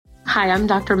Hi, I'm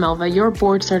Dr. Melva, your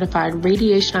board-certified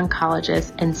radiation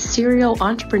oncologist and serial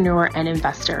entrepreneur and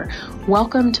investor.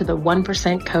 Welcome to the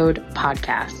 1% Code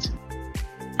podcast.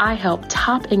 I help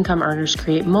top income earners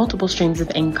create multiple streams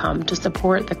of income to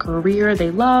support the career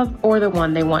they love or the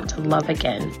one they want to love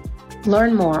again.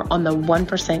 Learn more on the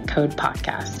 1% Code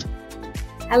podcast.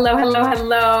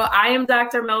 Hello. I am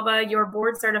Dr. Melva, your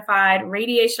board-certified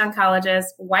radiation oncologist,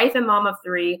 wife and mom of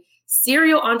three,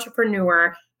 serial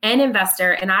entrepreneur, and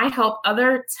investor, and I help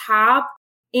other top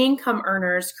income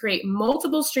earners create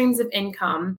multiple streams of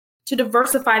income to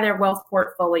diversify their wealth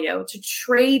portfolio, to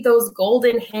trade those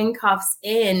golden handcuffs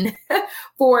in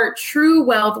for true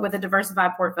wealth with a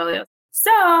diversified portfolio.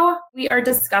 So we are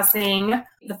discussing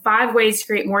the 5 ways to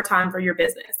create more time for your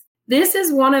business. This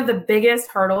is one of the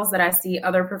biggest hurdles that I see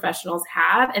other professionals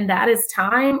have, and that is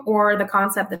time, or the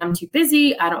concept that I'm too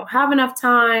busy, I don't have enough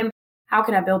time. How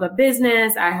can I build a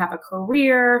business? I have a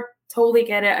career. Totally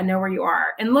get it. I know where you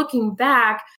are. And looking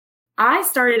back, I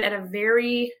started at a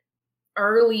very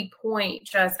early point.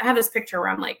 I have this picture where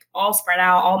I'm like all spread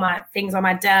out, all my things on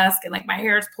my desk, and like my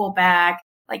hair is pulled back,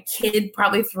 like kid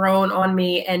probably thrown on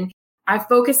me. And I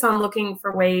focused on looking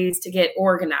for ways to get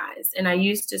organized. And I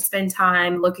used to spend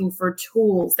time looking for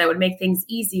tools that would make things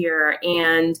easier.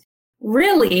 And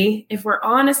really, if we're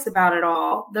honest about it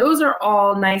all, those are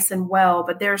all nice and well,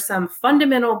 but there are some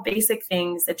fundamental basic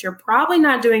things that you're probably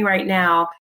not doing right now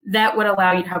that would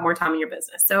allow you to have more time in your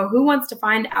business. So who wants to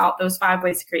find out those 5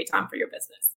 ways to create time for your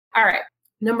business? All right.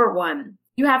 Number 1,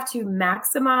 you have to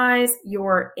maximize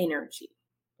your energy.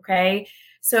 Okay.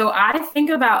 So I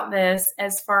think about this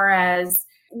as far as,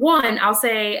 one, I'll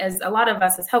say, as a lot of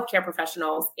us as healthcare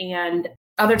professionals and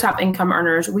other top income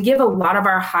earners, we give a lot of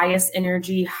our highest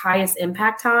energy, highest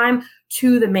impact time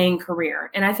to the main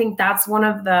career. And I think that's one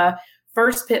of the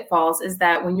first pitfalls, is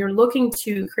that when you're looking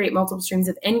to create multiple streams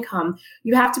of income,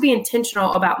 you have to be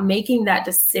intentional about making that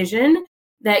decision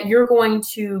that you're going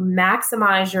to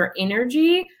maximize your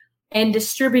energy and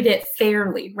distribute it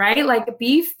fairly, right? Like,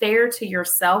 be fair to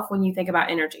yourself when you think about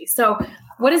energy. So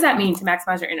what does that mean to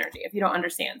maximize your energy if you don't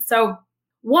understand? So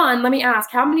 1, let me ask,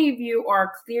 how many of you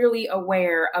are clearly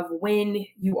aware of when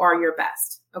you are your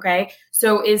best? Okay.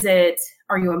 So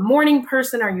are you a morning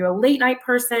person? Are you a late night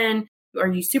person? Are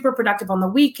you super productive on the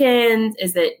weekends?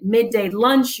 Is it midday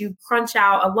lunch? You crunch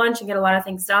out a lunch and get a lot of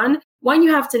things done. 1,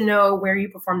 you have to know where you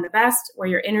perform the best, where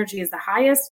your energy is the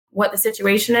highest, what the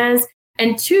situation is.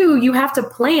 And 2, you have to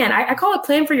plan. I call it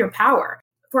plan for your power.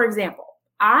 For example,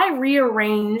 I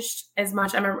rearranged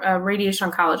I'm a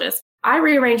radiation oncologist. I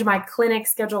rearranged my clinic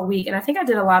schedule week, and I think I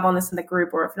did a live on this in the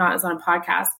group, or if not, it's on a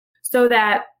podcast, so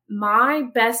that my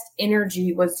best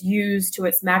energy was used to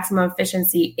its maximum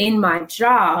efficiency in my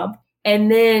job.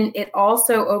 And then it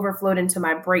also overflowed into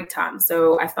my break time.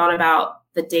 So I thought about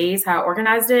the days, how I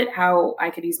organized it, how I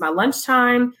could use my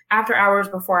lunchtime, after hours,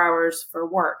 before hours for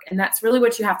work. And that's really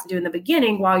what you have to do in the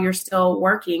beginning while you're still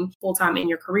working full-time in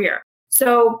your career.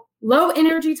 So low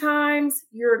energy times,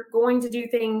 you're going to do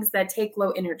things that take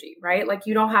low energy, right? Like,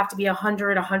 you don't have to be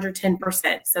 100,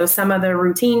 110%. So some of the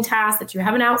routine tasks that you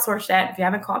haven't outsourced yet, if you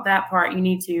haven't caught that part, you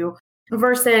need to,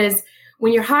 versus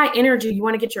when you're high energy, you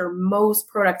want to get your most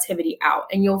productivity out.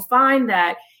 And you'll find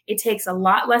that it takes a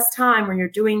lot less time when you're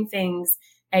doing things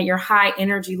at your high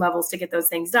energy levels to get those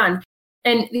things done.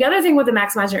 And the other thing with the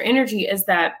maximize your energy is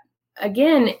that,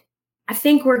 again, I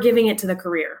think we're giving it to the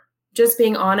career. Just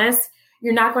being honest,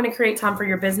 you're not going to create time for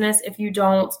your business if you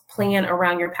don't plan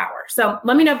around your power. So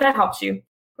let me know if that helps you.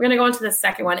 We're going to go into the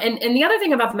second one. And the other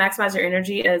thing about the maximize your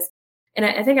energy is, and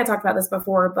I think I talked about this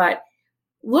before, but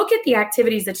look at the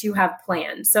activities that you have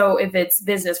planned. So if it's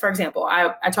business, for example,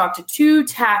 I talked to 2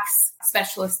 tax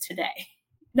specialists today.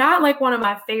 Not like one of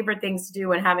my favorite things to do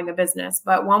when having a business,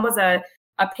 but one was a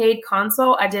paid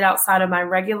consult I did outside of my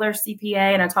regular CPA.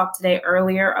 And I talked today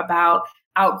earlier about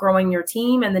outgrowing your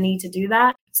team and the need to do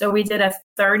that. So we did a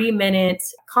 30-minute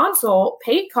consult,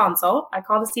 paid consult. I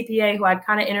called a CPA who I'd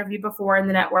kind of interviewed before in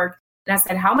the network. And I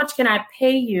said, how much can I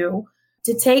pay you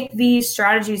to take these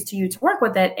strategies to you to work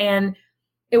with it? And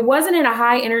it wasn't in a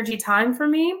high energy time for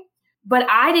me, but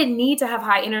I didn't need to have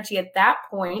high energy at that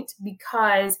point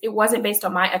because it wasn't based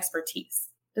on my expertise.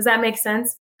 Does that make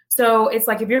sense? So it's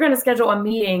like, if you're going to schedule a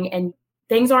meeting and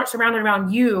things aren't surrounded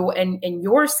around you and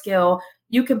your skill,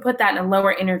 you can put that in a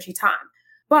lower energy time.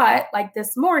 But like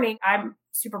this morning, I'm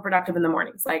super productive in the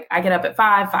mornings. Like, I get up at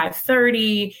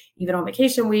 5:30, even on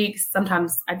vacation weeks.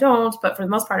 Sometimes I don't, but for the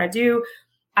most part I do.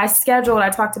 I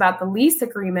talked about the lease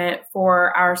agreement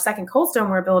for our second cold stone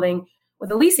we're building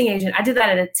with a leasing agent, I did that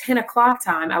at a 10 o'clock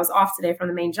time. I was off today from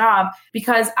the main job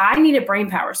because I needed brain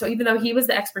power. So even though he was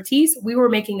the expertise, we were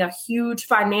making a huge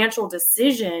financial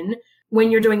decision when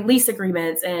you're doing lease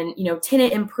agreements and,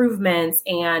 tenant improvements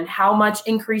and how much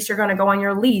increase you're going to go on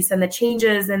your lease and the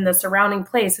changes in the surrounding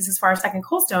place. This is for our second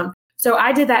Coldstone. So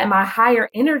I did that in my higher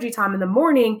energy time in the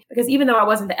morning because even though I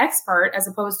wasn't the expert, as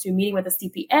opposed to meeting with a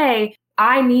CPA,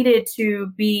 I needed to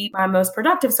be my most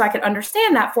productive so I could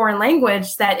understand that foreign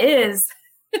language that is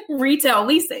retail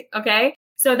leasing. Okay.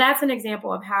 So that's an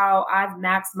example of how I've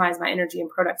maximized my energy and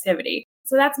productivity.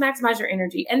 So that's maximize your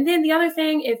energy. And then the other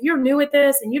thing, if you're new at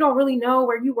this and you don't really know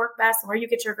where you work best and where you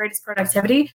get your greatest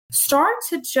productivity, start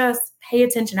to just pay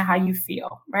attention to how you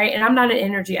feel, right? And I'm not an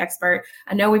energy expert.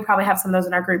 I know we probably have some of those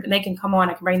in our group and they can come on.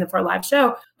 I can bring them for a live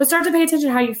show, but start to pay attention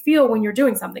to how you feel when you're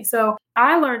doing something. So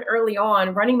I learned early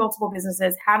on running multiple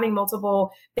businesses, having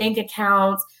multiple bank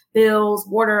accounts, bills,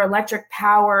 water, electric,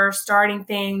 power, starting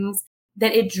things,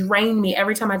 that it drained me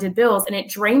every time I did bills. And it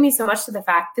drained me so much to the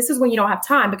fact, this is when you don't have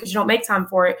time because you don't make time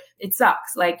for it. It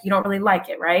sucks. Like you don't really like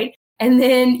it, right? And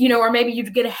then, or maybe you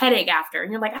get a headache after and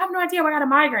you're like, I have no idea why I got a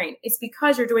migraine. It's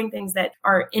because you're doing things that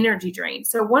are energy drained.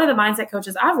 So one of the mindset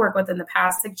coaches I've worked with in the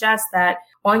past suggests that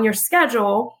on your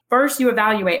schedule, first you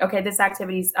evaluate, okay, this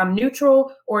activity is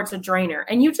neutral or it's a drainer.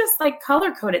 And you just like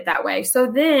color code it that way. So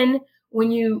then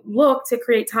when you look to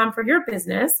create time for your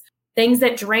business, things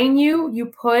that drain you, you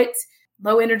put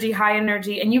low energy, high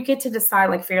energy, and you get to decide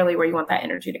like fairly where you want that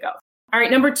energy to go. All right.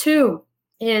 Number 2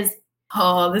 is,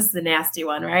 this is a nasty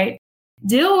one, right?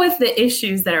 Deal with the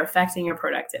issues that are affecting your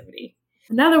productivity.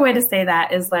 Another way to say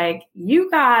that is like,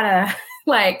 you gotta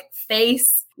like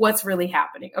face what's really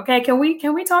happening. Okay. Can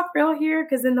we talk real here?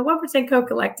 Because in the 1% Code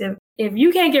Collective, if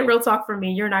you can't get real talk from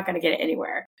me, you're not going to get it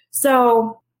anywhere.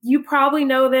 So you probably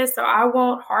know this, so I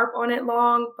won't harp on it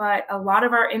long, but a lot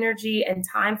of our energy and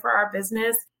time for our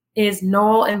business is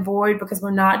null and void because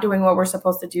we're not doing what we're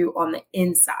supposed to do on the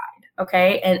inside.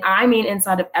 Okay. And I mean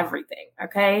inside of everything.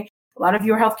 Okay. A lot of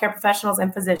you are healthcare professionals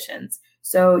and physicians.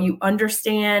 So you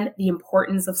understand the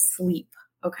importance of sleep.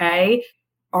 Okay.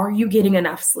 Are you getting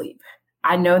enough sleep?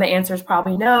 I know the answer is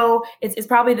probably no. It's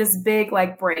probably this big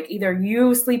like break. Either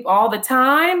you sleep all the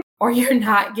time or you're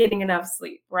not getting enough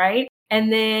sleep. Right.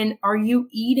 And then are you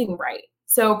eating right?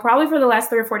 So probably for the last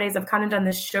 3 or 4 days, I've kind of done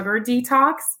this sugar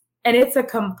detox. And it's a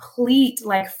complete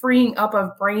like freeing up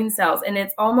of brain cells and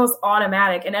it's almost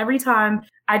automatic. And every time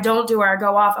I don't do it or I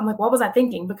go off, I'm like, what was I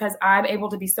thinking? Because I'm able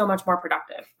to be so much more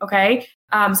productive. Okay.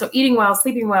 So eating well,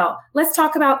 sleeping well. Let's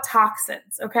talk about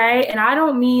toxins. Okay. And I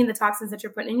don't mean the toxins that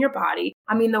you're putting in your body.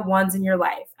 I mean the ones in your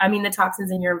life. I mean the toxins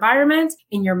in your environment,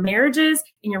 in your marriages,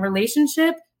 in your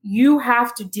relationship. You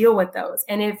have to deal with those.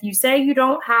 And if you say you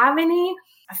don't have any,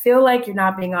 I feel like you're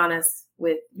not being honest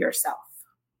with yourself.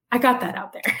 I got that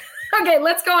out there. Okay,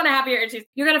 let's go on to happier issues.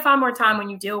 You're going to find more time when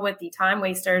you deal with the time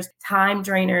wasters, time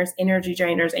drainers, energy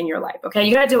drainers in your life. Okay,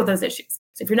 you got to deal with those issues.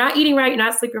 So if you're not eating right, you're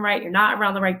not sleeping right, you're not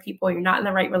around the right people, you're not in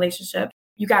the right relationship,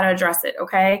 you got to address it.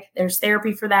 Okay, there's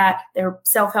therapy for that. There are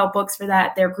self-help books for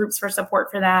that. There are groups for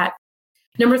support for that.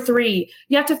 Number 3,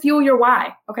 you have to fuel your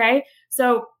why. Okay,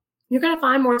 so you're going to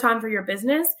find more time for your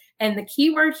business. And the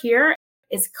key word here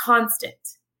is constant.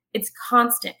 It's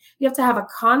constant. You have to have a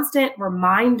constant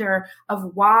reminder of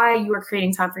why you are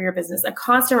creating time for your business, a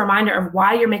constant reminder of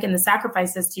why you're making the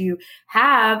sacrifices to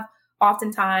have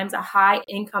oftentimes a high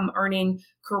income earning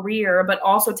career, but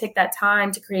also take that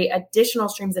time to create additional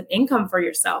streams of income for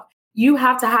yourself. You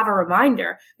have to have a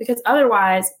reminder because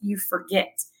otherwise you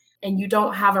forget and you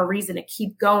don't have a reason to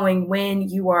keep going when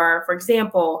you are, for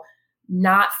example,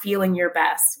 not feeling your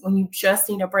best, when you just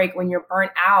need a break, when you're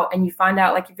burnt out and you find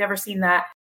out, like, if you've ever seen that,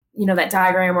 that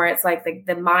diagram where it's like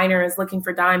the miner is looking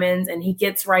for diamonds and he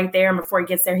gets right there. And before he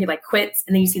gets there, he like quits.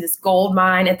 And then you see this gold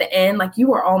mine at the end, like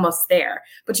you are almost there,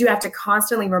 but you have to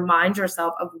constantly remind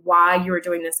yourself of why you are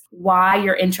doing this, why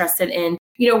you're interested in,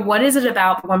 what is it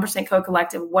about the 1% Code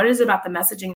Collective? What is it about the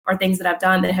messaging or things that I've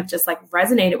done that have just like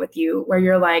resonated with you where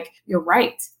you're like, you're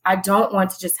right. I don't want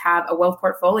to just have a wealth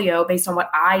portfolio based on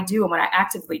what I do and what I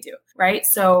actively do. Right.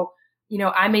 So,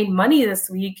 I made money this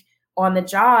week on the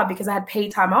job because I had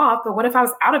paid time off. But what if I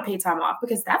was out of paid time off?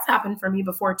 Because that's happened for me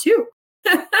before too.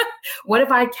 What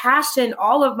if I cashed in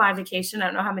all of my vacation? I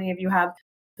don't know how many of you have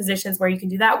positions where you can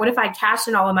do that. What if I cashed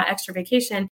in all of my extra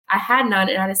vacation? I had none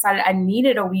and I decided I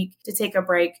needed a week to take a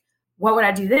break. What would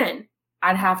I do then?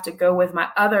 I'd have to go with my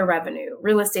other revenue,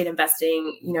 real estate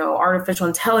investing, artificial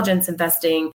intelligence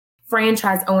investing,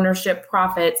 franchise ownership,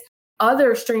 profits,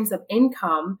 other streams of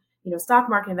income, stock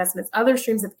market investments, other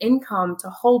streams of income to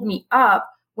hold me up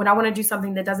when I want to do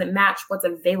something that doesn't match what's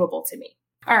available to me.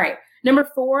 All right. Number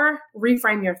 4,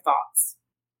 reframe your thoughts.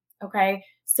 Okay.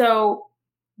 So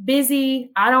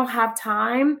busy, I don't have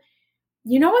time.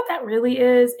 You know what that really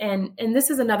is? And this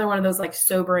is another one of those like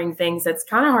sobering things that's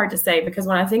kind of hard to say, because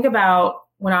when I think about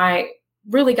when I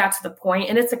really got to the point,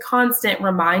 and it's a constant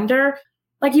reminder,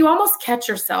 like you almost catch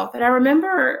yourself. And I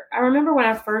remember when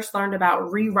I first learned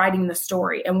about rewriting the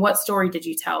story and what story did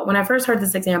you tell? When I first heard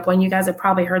this example, and you guys have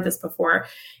probably heard this before,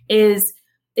 is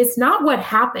it's not what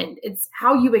happened. It's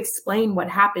how you explain what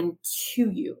happened to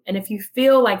you. And if you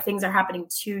feel like things are happening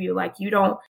to you, like you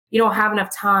don't have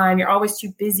enough time, you're always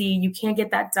too busy, you can't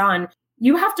get that done,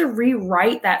 you have to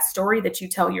rewrite that story that you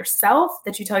tell yourself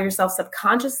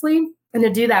subconsciously. And to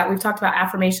do that, we've talked about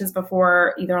affirmations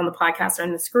before, either on the podcast or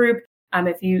in this group.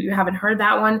 If you haven't heard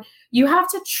that one, you have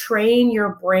to train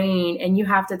your brain, and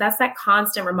that's that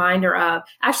constant reminder of,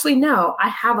 actually, no, I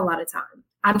have a lot of time.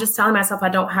 I'm just telling myself I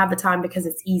don't have the time because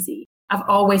it's easy. I've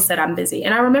always said I'm busy.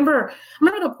 And I remember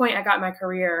the point I got in my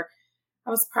career, I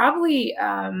was probably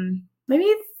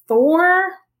maybe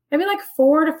 4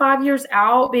 to 5 years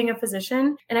out being a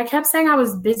physician. And I kept saying I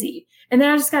was busy. And then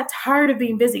I just got tired of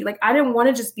being busy. Like, I didn't want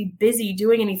to just be busy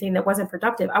doing anything that wasn't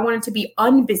productive. I wanted to be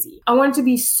unbusy. I wanted to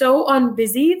be so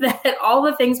unbusy that all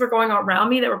the things were going on around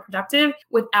me that were productive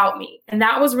without me. And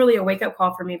that was really a wake-up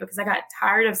call for me, because I got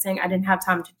tired of saying I didn't have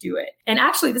time to do it. And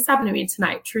actually, this happened to me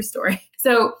tonight. True story.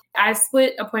 So I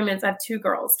split appointments. I have 2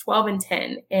 girls, 12 and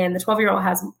 10. And the 12-year-old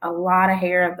has a lot of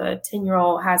hair. The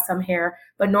 10-year-old has some hair.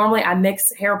 But normally I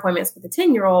mix hair appointments with the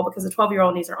 10-year-old because the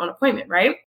 12-year-old needs her own appointment,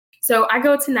 right? So I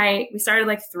go tonight. We started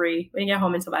like 3. We didn't get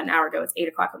home until about an hour ago. It's 8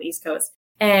 o'clock on the East Coast.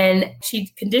 And she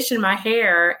conditioned my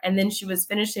hair. And then she was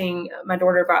finishing, my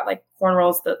daughter got like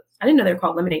cornrows. I didn't know they were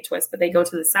called lemonade twists, but they go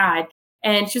to the side.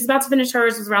 And she was about to finish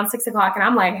hers. It was around 6 o'clock. And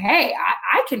I'm like, hey,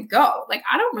 I can go. Like,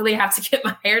 I don't really have to get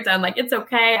my hair done. Like, it's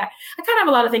okay. I kind of have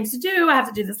a lot of things to do. I have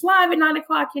to do this live at 9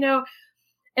 o'clock,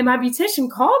 And my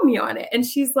beautician called me on it. And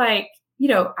she's like,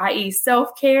 i.e.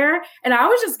 self-care. And I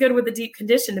was just good with the deep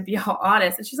condition, to be all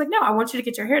honest. And she's like, no, I want you to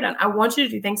get your hair done. I want you to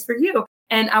do things for you.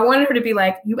 And I wanted her to be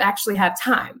like, you actually have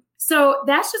time. So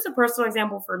that's just a personal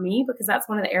example for me, because that's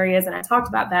one of the areas, and I talked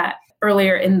about that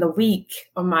earlier in the week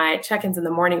on my check-ins in the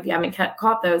morning, if you haven't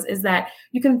caught those, is that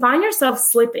you can find yourself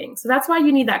slipping. So that's why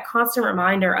you need that constant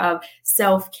reminder of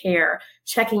self-care,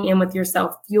 checking in with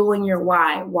yourself, fueling your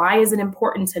why. Why is it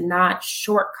important to not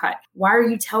shortcut? Why are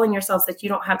you telling yourselves that you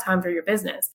don't have time for your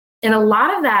business? And a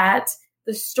lot of that,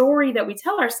 the story that we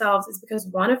tell ourselves, is because,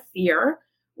 one, of fear.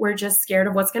 We're just scared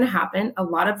of what's going to happen. A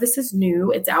lot of this is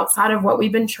new. It's outside of what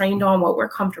we've been trained on, what we're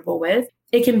comfortable with.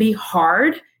 It can be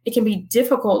hard. It can be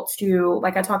difficult to,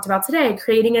 like I talked about today,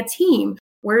 creating a team,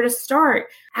 where to start,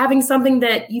 having something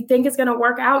that you think is going to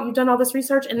work out. You've done all this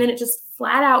research and then it just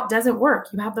flat out doesn't work.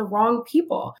 You have the wrong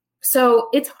people. So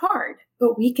it's hard,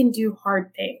 but we can do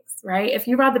hard things, right? If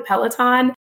you ride the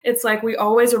Peloton, it's like we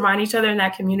always remind each other in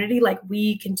that community, like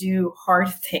we can do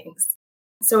hard things.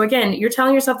 So again, you're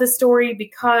telling yourself this story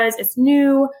because it's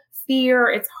new, fear,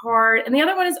 it's hard. And the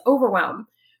other one is overwhelm.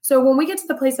 So when we get to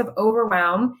the place of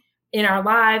overwhelm in our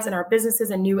lives and our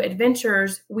businesses and new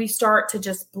adventures, we start to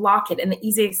just block it. And the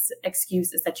easiest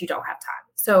excuse is that you don't have time.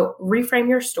 So reframe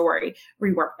your story,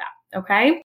 rework that.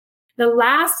 Okay. The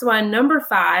last one, number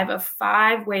 5 of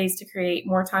 5 ways to create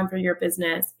more time for your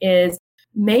business, is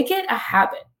make it a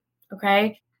habit.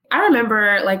 Okay. I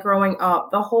remember like growing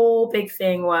up, the whole big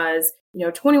thing was,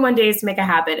 21 days to make a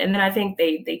habit. And then I think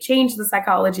they changed the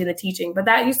psychology and the teaching, but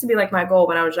that used to be like my goal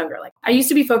when I was younger. Like I used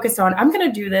to be focused on, I'm going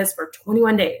to do this for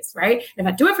 21 days, right? And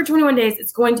if I do it for 21 days,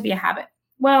 it's going to be a habit.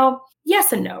 Well,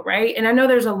 yes and no, right? And I know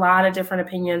there's a lot of different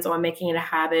opinions on making it a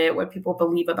habit, what people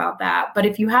believe about that. But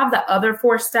if you have the other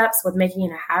 4 steps with making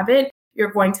it a habit,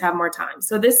 you're going to have more time.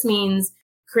 So this means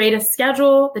create a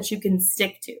schedule that you can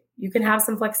stick to. You can have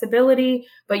some flexibility,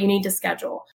 but you need to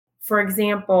schedule. For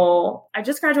example, I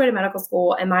just graduated medical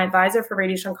school and my advisor for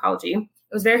radiation oncology,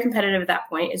 it was very competitive at that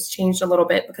point. It's changed a little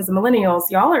bit because the millennials,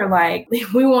 y'all are like,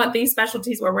 we want these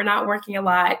specialties where we're not working a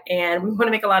lot and we want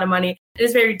to make a lot of money. It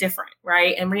is very different,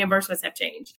 right? And reimbursements have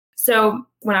changed. So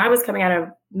when I was coming out of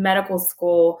medical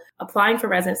school, applying for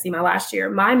residency my last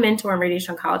year, my mentor in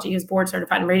radiation oncology, he was board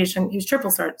certified in radiation, he was triple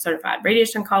certified,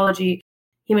 radiation oncology,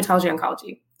 hematology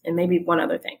oncology, and maybe one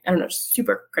other thing. I don't know,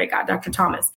 super great guy, Dr.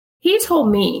 Thomas. He told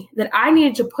me that I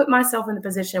needed to put myself in the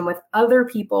position with other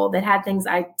people that had things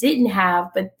I didn't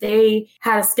have, but they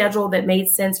had a schedule that made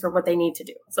sense for what they need to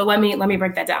do. So let me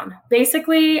break that down.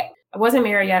 Basically, I wasn't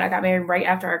married yet. I got married right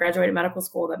after I graduated medical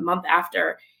school, the month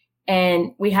after,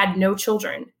 and we had no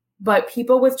children. But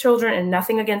people with children, and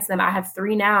nothing against them, I have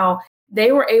 3 now,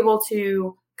 they were able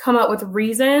to come up with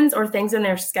reasons or things in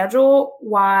their schedule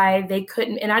why they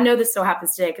couldn't. And I know this still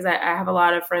happens today because I have a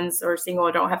lot of friends who are single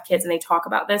or don't have kids, and they talk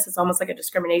about this. It's almost like a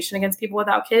discrimination against people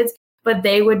without kids. But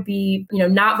they would be,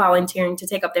 not volunteering to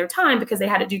take up their time because they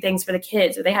had to do things for the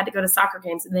kids, or they had to go to soccer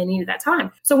games and they needed that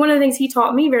time. So one of the things he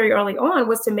taught me very early on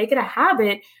was to make it a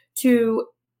habit to,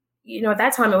 at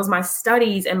that time it was my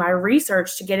studies and my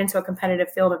research to get into a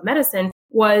competitive field of medicine,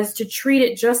 was to treat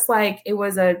it just like it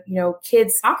was a,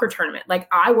 kids soccer tournament. Like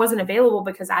I wasn't available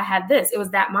because I had this. It was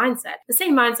that mindset. The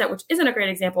same mindset, which isn't a great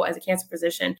example as a cancer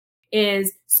physician,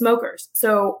 is smokers.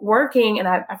 So working, and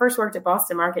I first worked at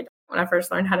Boston Market when I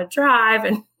first learned how to drive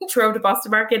and drove to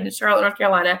Boston Market in Charlotte, North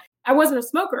Carolina. I wasn't a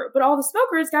smoker, but all the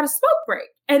smokers got a smoke break.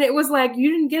 And it was like, you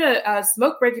didn't get a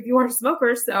smoke break if you weren't a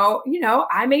smoker. So,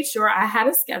 I made sure I had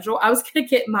a schedule. I was going to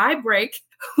get my break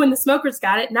when the smokers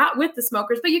got it, not with the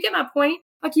smokers, but you get my point.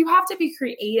 Like you have to be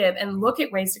creative and look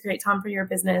at ways to create time for your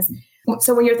business.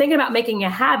 So when you're thinking about making a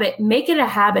habit, make it a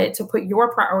habit to put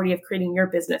your priority of creating your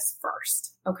business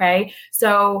first. Okay.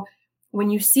 So when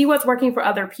you see what's working for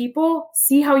other people,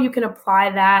 see how you can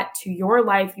apply that to your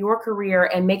life, your career,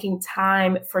 and making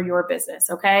time for your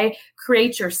business. Okay.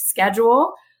 Create your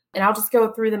schedule. And I'll just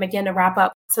go through them again to wrap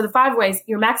up. So the 5 ways: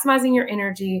 you're maximizing your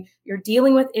energy, you're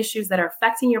dealing with issues that are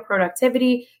affecting your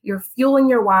productivity, you're fueling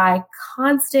your why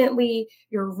constantly,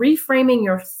 you're reframing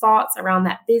your thoughts around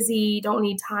that busy, don't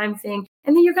need time thing,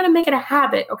 and then you're going to make it a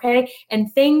habit, okay?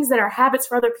 And things that are habits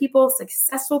for other people,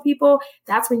 successful people,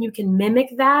 that's when you can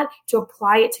mimic that to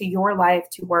apply it to your life,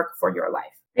 to work for your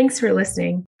life. Thanks for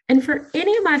listening. And for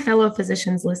any of my fellow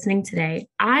physicians listening today,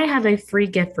 I have a free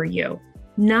gift for you.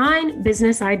 9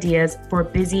 business ideas for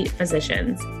busy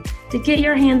physicians. To get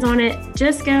your hands on it,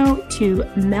 just go to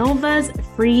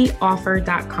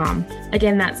melvasfreeoffer.com.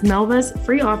 Again, that's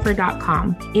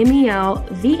melvasfreeoffer.com.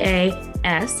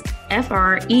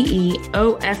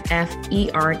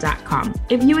 melvasfreeoffer.com.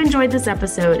 If you enjoyed this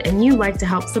episode and you'd like to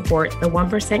help support the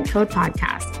 1% Code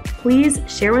podcast, please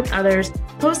share with others,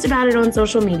 post about it on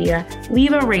social media,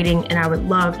 leave a rating, and I would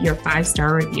love your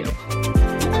 5-star review.